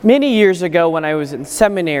Many years ago when I was in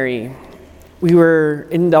seminary, we were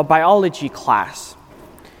in the biology class.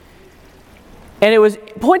 And it was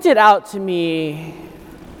pointed out to me,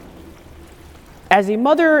 as a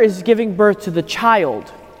mother is giving birth to the child,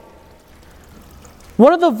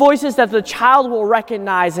 one of the voices that the child will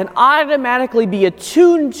recognize and automatically be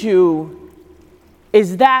attuned to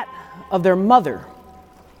is that of their mother.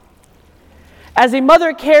 As a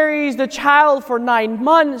mother carries the child for 9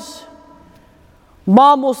 months,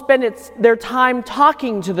 mom will spend their time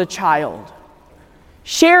talking to the child,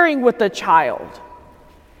 sharing with the child.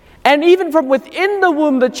 And even from within the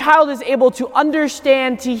womb, the child is able to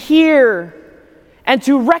understand, to hear, and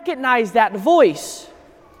to recognize that voice.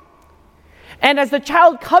 And as the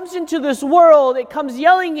child comes into this world, it comes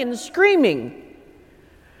yelling and screaming.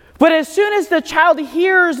 But as soon as the child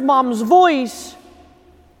hears mom's voice,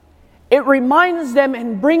 it reminds them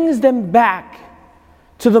and brings them back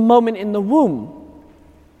to the moment in the womb.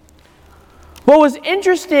 What was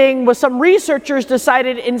interesting was some researchers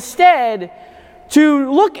decided instead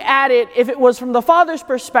to look at it, if it was from the father's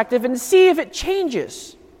perspective, and see if it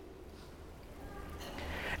changes.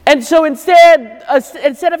 And so instead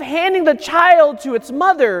of handing the child to its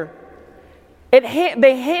mother, they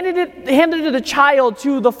handed the child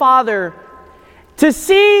to the father to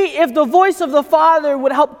see if the voice of the father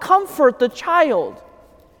would help comfort the child.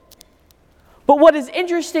 But what is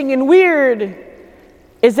interesting and weird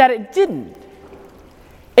is that it didn't.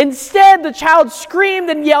 Instead, the child screamed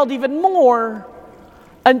and yelled even more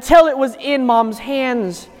until it was in mom's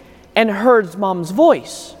hands and heard mom's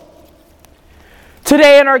voice.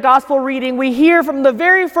 Today in our gospel reading, we hear from the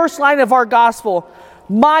very first line of our gospel,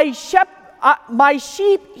 my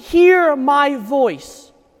sheep hear my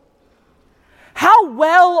voice. How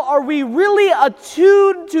well are we really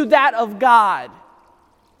attuned to that of God?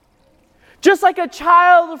 Just like a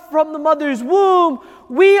child from the mother's womb,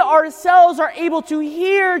 we ourselves are able to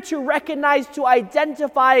hear, to recognize, to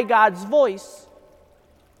identify God's voice.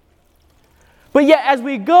 But yet as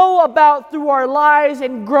we go about through our lives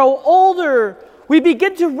and grow older, we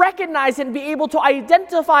begin to recognize and be able to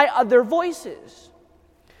identify other voices.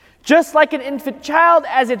 Just like an infant child,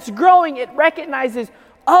 as it's growing, it recognizes,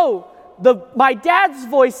 my dad's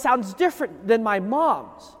voice sounds different than my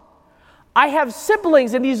mom's. I have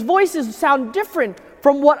siblings, and these voices sound different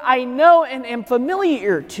from what I know and am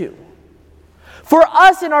familiar to. For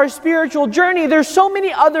us in our spiritual journey, there's so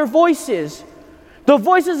many other voices. The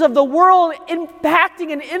voices of the world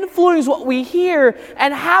impacting and influencing what we hear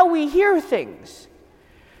and how we hear things.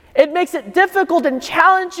 It makes it difficult and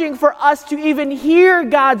challenging for us to even hear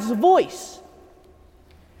God's voice.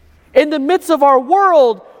 In the midst of our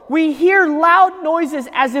world, we hear loud noises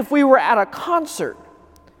as if we were at a concert.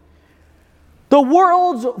 The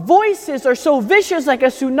world's voices are so vicious like a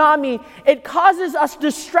tsunami, it causes us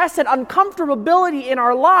distress and uncomfortability in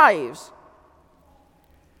our lives.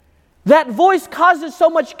 That voice causes so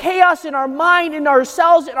much chaos in our mind, in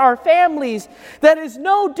ourselves, in our families, that is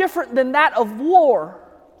no different than that of war.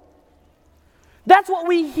 That's what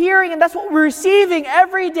we're hearing and that's what we're receiving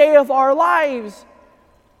every day of our lives.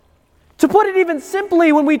 To put it even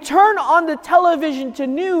simply, when we turn on the television to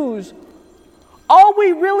news, all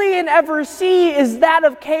we really and ever see is that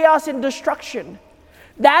of chaos and destruction.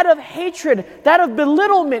 That of hatred, that of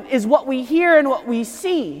belittlement is what we hear and what we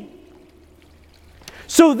see.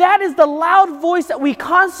 So that is the loud voice that we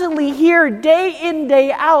constantly hear day in,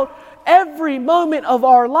 day out, every moment of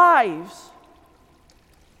our lives.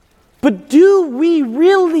 But do we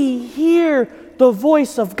really hear the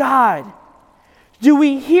voice of God? Do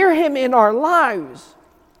we hear Him in our lives?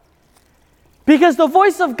 Because the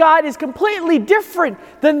voice of God is completely different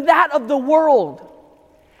than that of the world.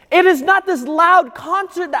 It is not this loud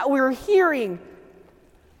concert that we're hearing,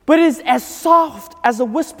 but it is as soft as a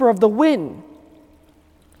whisper of the wind.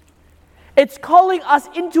 It's calling us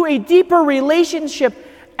into a deeper relationship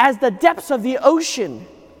as the depths of the ocean.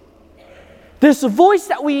 This voice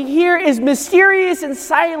that we hear is mysterious and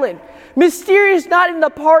silent. Mysterious not in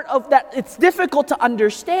the part of that it's difficult to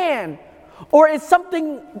understand, or it's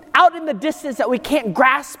something out in the distance that we can't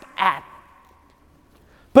grasp at.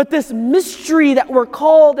 But this mystery that we're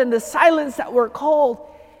called and the silence that we're called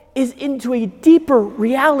is into a deeper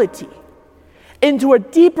reality, into a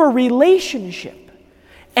deeper relationship,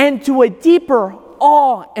 and to a deeper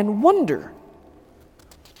awe and wonder.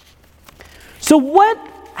 So what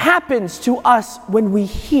happens to us when we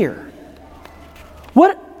hear?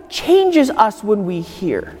 What changes us when we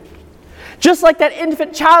hear? Just like that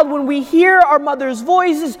infant child, when we hear our mother's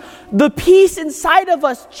voices, the peace inside of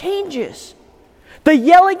us changes. The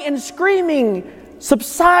yelling and screaming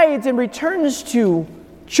subsides and returns to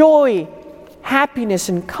joy happiness,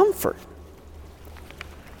 and comfort.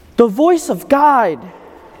 The voice of God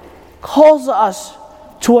calls us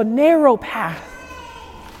to a narrow path,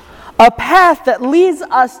 a path that leads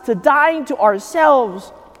us to dying to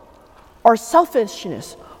ourselves, our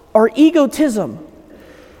selfishness, our egotism,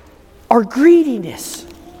 our greediness.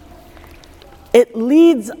 It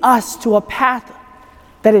leads us to a path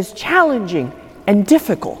that is challenging and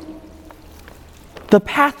difficult. The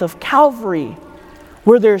path of Calvary,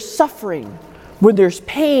 where there's suffering, where there's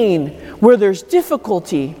pain, where there's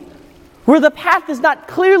difficulty, where the path is not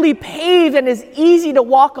clearly paved and is easy to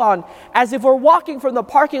walk on, as if we're walking from the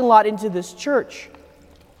parking lot into this church.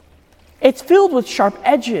 It's filled with sharp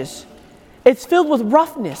edges. It's filled with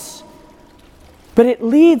roughness. But it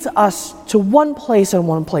leads us to one place and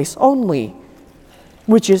one place only,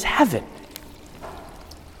 which is heaven.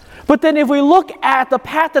 But then if we look at the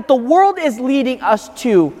path that the world is leading us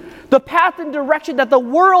to, the path and direction that the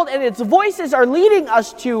world and its voices are leading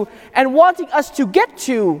us to and wanting us to get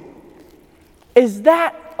to, is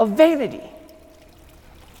that of vanity.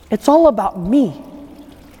 It's all about me.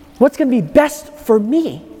 What's going to be best for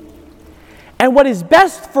me? And what is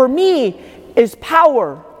best for me is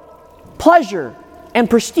power, pleasure, and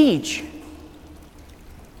prestige.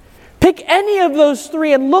 Pick any of those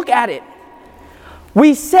three and look at it.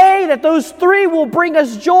 We say that those three will bring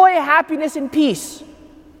us joy, happiness, and peace.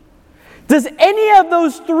 Does any of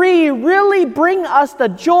those three really bring us the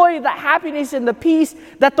joy, the happiness, and the peace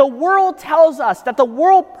that the world tells us, that the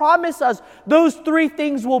world promises us those three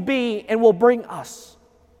things will be and will bring us?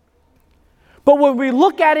 But when we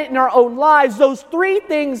look at it in our own lives, those three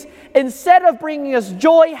things, instead of bringing us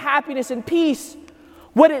joy, happiness, and peace,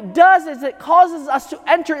 what it does is it causes us to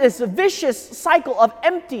enter this vicious cycle of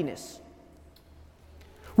emptiness.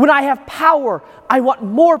 When I have power, I want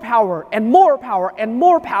more power and more power and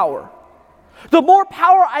more power. The more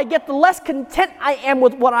power I get, the less content I am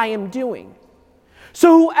with what I am doing.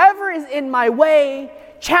 So whoever is in my way,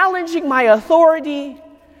 challenging my authority,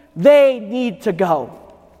 they need to go.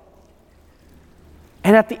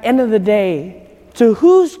 And at the end of the day, to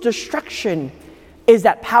whose destruction is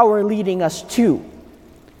that power leading us to?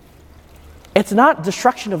 It's not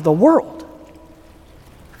destruction of the world.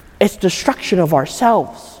 It's destruction of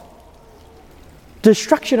ourselves.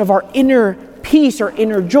 Destruction of our inner peace or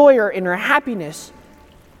inner joy or inner happiness.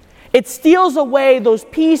 It steals away those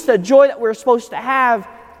peace, the joy that we're supposed to have,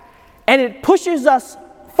 and it pushes us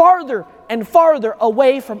farther and farther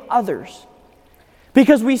away from others.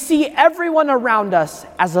 Because we see everyone around us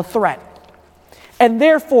as a threat. And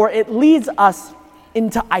therefore, it leads us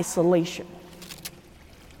into isolation.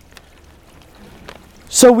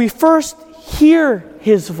 So we first hear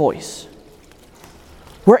His voice.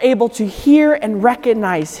 We're able to hear and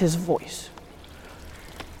recognize His voice.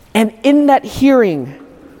 And in that hearing,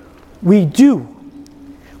 we do,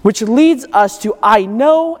 which leads us to I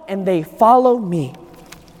know and they follow me.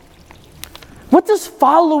 What does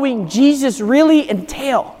following Jesus really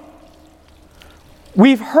entail?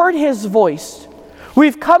 We've heard His voice.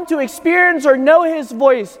 We've come to experience or know His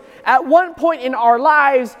voice at one point in our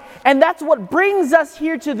lives, and that's what brings us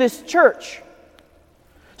here to this church.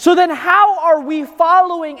 So then how are we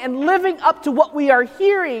following and living up to what we are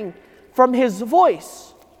hearing from His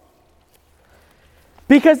voice?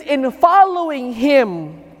 Because in following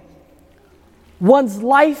Him, one's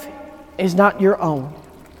life is not your own.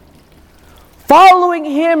 Following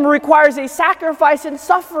Him requires a sacrifice and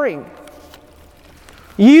suffering.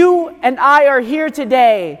 You and I are here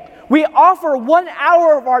today. We offer 1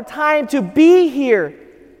 hour of our time to be here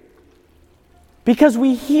because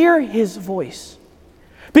we hear His voice.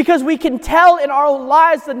 Because we can tell in our own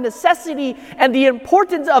lives the necessity and the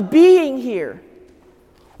importance of being here.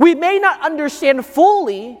 We may not understand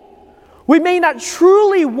fully. We may not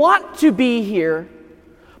truly want to be here.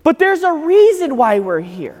 But there's a reason why we're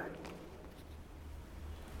here.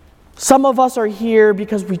 Some of us are here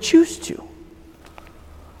because we choose to.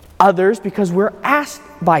 Others because we're asked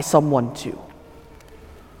by someone to.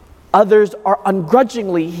 Others are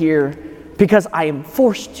ungrudgingly here because I am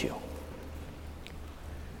forced to.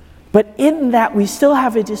 But in that, we still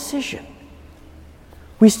have a decision.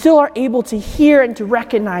 We still are able to hear and to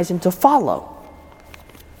recognize and to follow.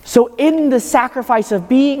 So in the sacrifice of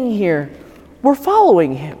being here, we're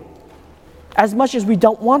following Him as much as we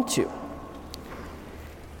don't want to.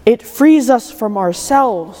 It frees us from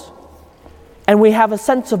ourselves, and we have a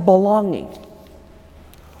sense of belonging.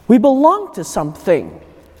 We belong to something,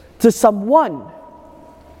 to someone.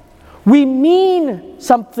 We mean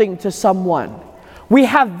something to someone. We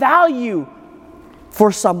have value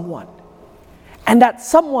for someone. And that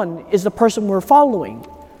someone is the person we're following,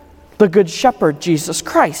 the Good Shepherd, Jesus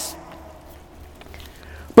Christ.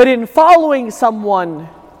 But in following someone,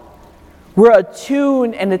 we're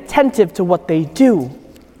attuned and attentive to what they do.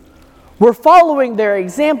 We're following their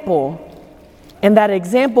example, and that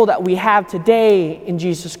example that we have today in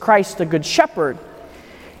Jesus Christ, the Good Shepherd,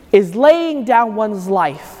 is laying down one's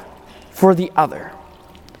life for the other,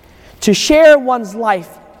 to share one's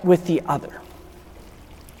life with the other.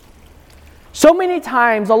 So many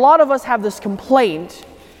times, a lot of us have this complaint,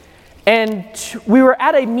 and we were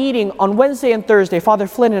at a meeting on Wednesday and Thursday, Father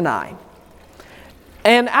Flynn and I.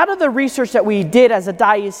 And out of the research that we did as a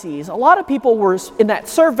diocese, a lot of people were in that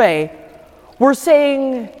survey were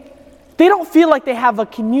saying they don't feel like they have a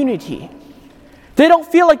community. They don't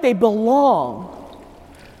feel like they belong.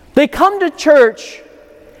 They come to church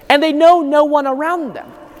and they know no one around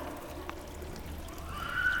them.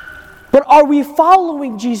 But are we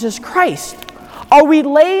following Jesus Christ? Are we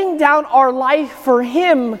laying down our life for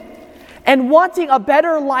Him and wanting a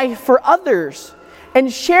better life for others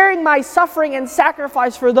and sharing my suffering and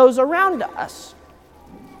sacrifice for those around us?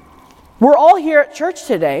 We're all here at church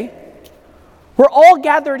today. We're all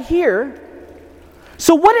gathered here.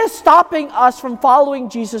 So what is stopping us from following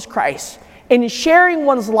Jesus Christ and sharing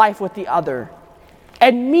one's life with the other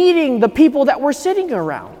and meeting the people that we're sitting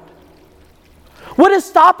around? What is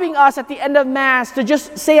stopping us at the end of Mass to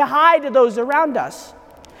just say hi to those around us?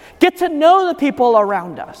 Get to know the people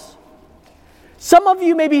around us. Some of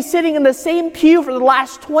you may be sitting in the same pew for the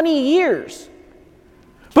last 20 years.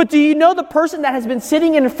 But do you know the person that has been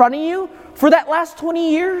sitting in front of you for that last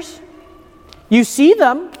 20 years? You see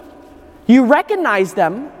them, you recognize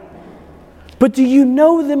them, but do you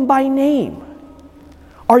know them by name?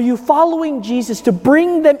 Are you following Jesus to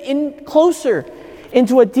bring them in closer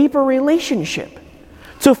into a deeper relationship?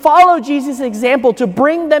 To follow Jesus' example, to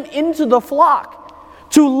bring them into the flock,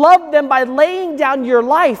 to love them by laying down your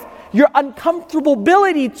life, your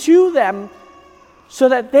uncomfortability to them, so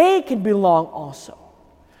that they can belong also.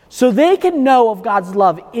 So they can know of God's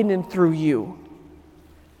love in and through you.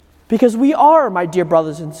 Because we are, my dear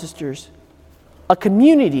brothers and sisters, a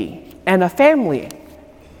community and a family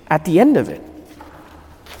at the end of it.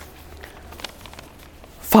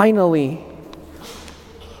 Finally,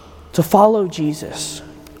 to follow Jesus.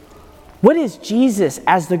 What is Jesus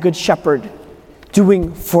as the Good Shepherd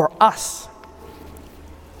doing for us?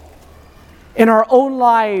 In our own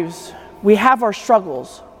lives, we have our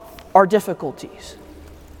struggles, our difficulties.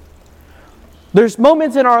 There's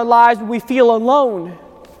moments in our lives when we feel alone,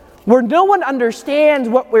 where no one understands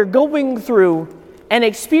what we're going through and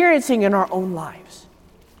experiencing in our own lives.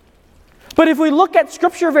 But if we look at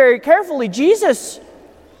Scripture very carefully, Jesus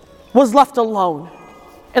was left alone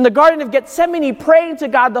in the Garden of Gethsemane praying to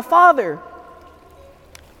God the Father.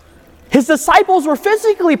 His disciples were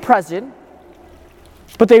physically present,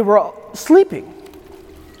 but they were sleeping.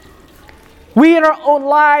 We in our own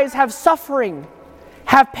lives have suffering,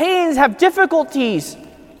 have pains, have difficulties.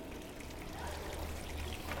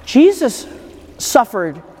 Jesus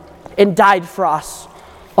suffered and died for us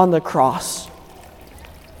on the cross.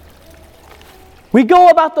 We go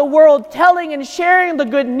about the world telling and sharing the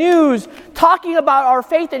good news, talking about our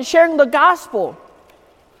faith and sharing the gospel.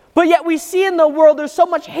 But yet we see in the world there's so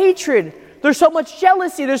much hatred, there's so much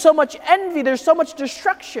jealousy, there's so much envy, there's so much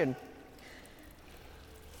destruction.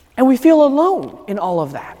 And we feel alone in all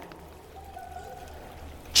of that.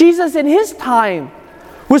 Jesus in His time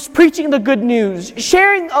was preaching the good news,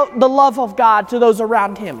 sharing the love of God to those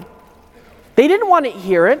around Him. They didn't want to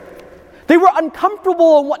hear it. They were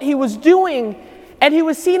uncomfortable in what He was doing, and He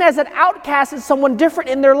was seen as an outcast, as someone different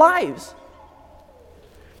in their lives.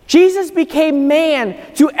 Jesus became man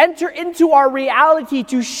to enter into our reality,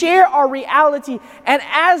 to share our reality, and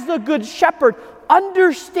as the Good Shepherd,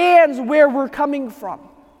 understands where we're coming from.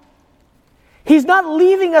 He's not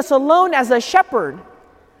leaving us alone as a shepherd.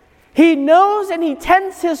 He knows and He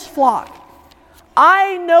tends His flock.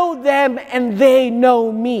 I know them and they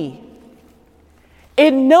know me.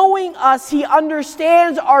 In knowing us, He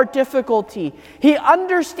understands our difficulty. He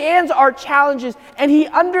understands our challenges, and He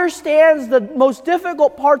understands the most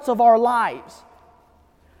difficult parts of our lives.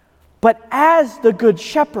 But as the Good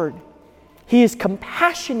Shepherd, He is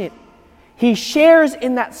compassionate. He shares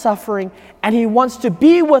in that suffering, and He wants to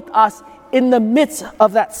be with us in the midst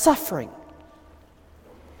of that suffering.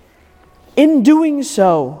 In doing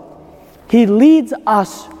so, He leads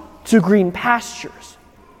us to green pastures.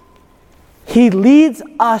 He leads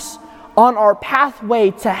us on our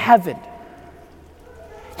pathway to heaven.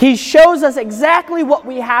 He shows us exactly what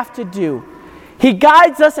we have to do. He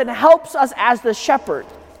guides us and helps us as the shepherd.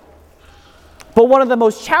 But one of the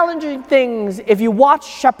most challenging things, if you watch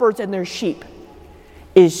shepherds and their sheep,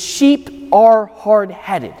 is sheep are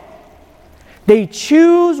hard-headed. They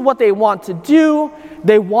choose what they want to do,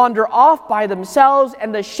 they wander off by themselves,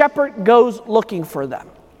 and the shepherd goes looking for them.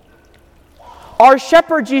 Our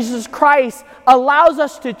shepherd, Jesus Christ, allows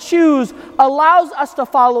us to choose, allows us to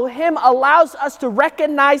follow him, allows us to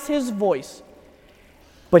recognize his voice.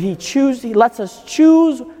 But he lets us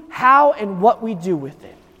choose how and what we do with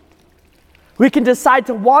it. We can decide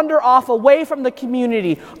to wander off away from the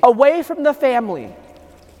community, away from the family,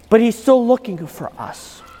 but he's still looking for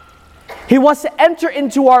us. He wants to enter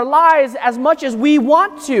into our lives as much as we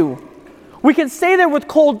want to. We can stay there with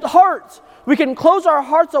cold hearts. We can close our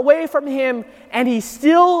hearts away from him, and he's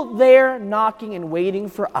still there knocking and waiting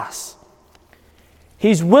for us.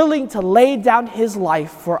 He's willing to lay down his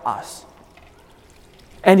life for us.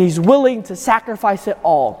 And he's willing to sacrifice it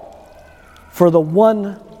all for the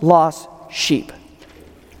one lost sheep.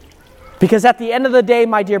 Because at the end of the day,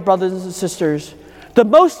 my dear brothers and sisters, the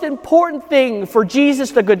most important thing for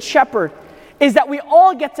Jesus, the Good Shepherd, is that we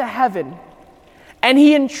all get to heaven. And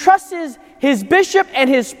he entrusts his bishop and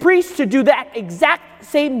his priest to do that exact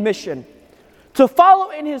same mission, to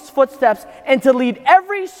follow in his footsteps and to lead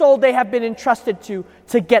every soul they have been entrusted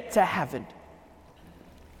to get to heaven.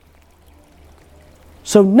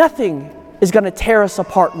 So nothing is going to tear us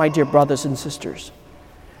apart, my dear brothers and sisters.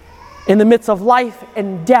 In the midst of life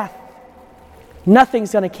and death,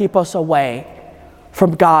 nothing's going to keep us away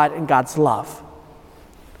from God and God's love.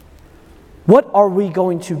 What are we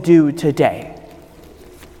going to do today?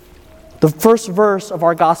 The first verse of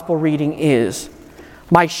our gospel reading is,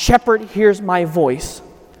 "My shepherd hears my voice.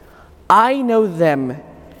 I know them,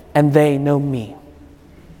 and they know me."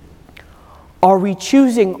 Are we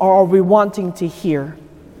choosing or are we wanting to hear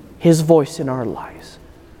his voice in our lives?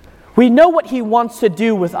 We know what he wants to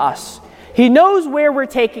do with us. He knows where we're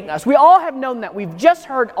taking us. We all have known that. We've just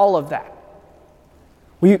heard all of that.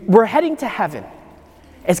 We're heading to heaven.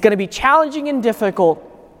 It's going to be challenging and difficult,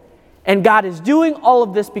 and God is doing all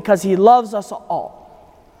of this because he loves us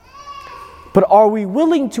all. But are we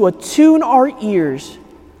willing to attune our ears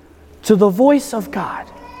to the voice of God,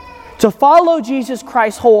 to follow Jesus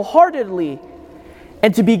Christ wholeheartedly,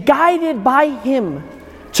 and to be guided by him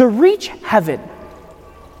to reach heaven?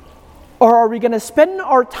 Or are we going to spend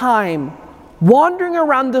our time wandering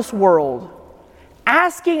around this world,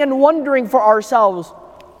 asking and wondering for ourselves,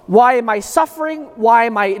 why am I suffering? Why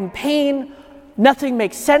am I in pain? Nothing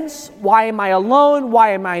makes sense. Why am I alone?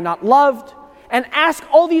 Why am I not loved? And ask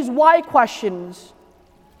all these why questions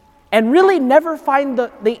and really never find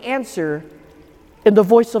the answer in the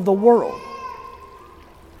voice of the world.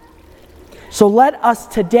 So let us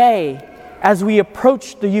today, as we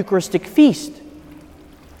approach the Eucharistic feast,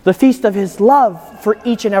 the feast of his love for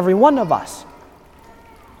each and every one of us,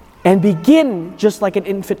 and begin just like an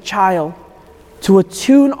infant child to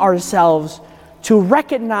attune ourselves to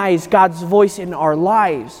recognize God's voice in our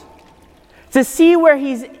lives, to see where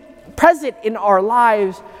he's present in our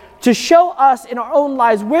lives, to show us in our own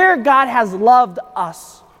lives where God has loved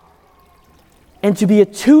us, and to be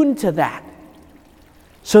attuned to that,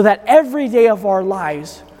 so that every day of our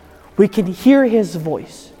lives we can hear his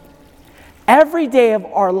voice. Every day of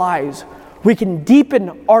our lives we can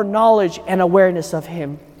deepen our knowledge and awareness of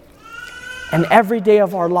him. And every day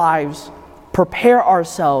of our lives prepare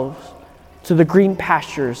ourselves to the green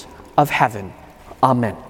pastures of heaven. Amen.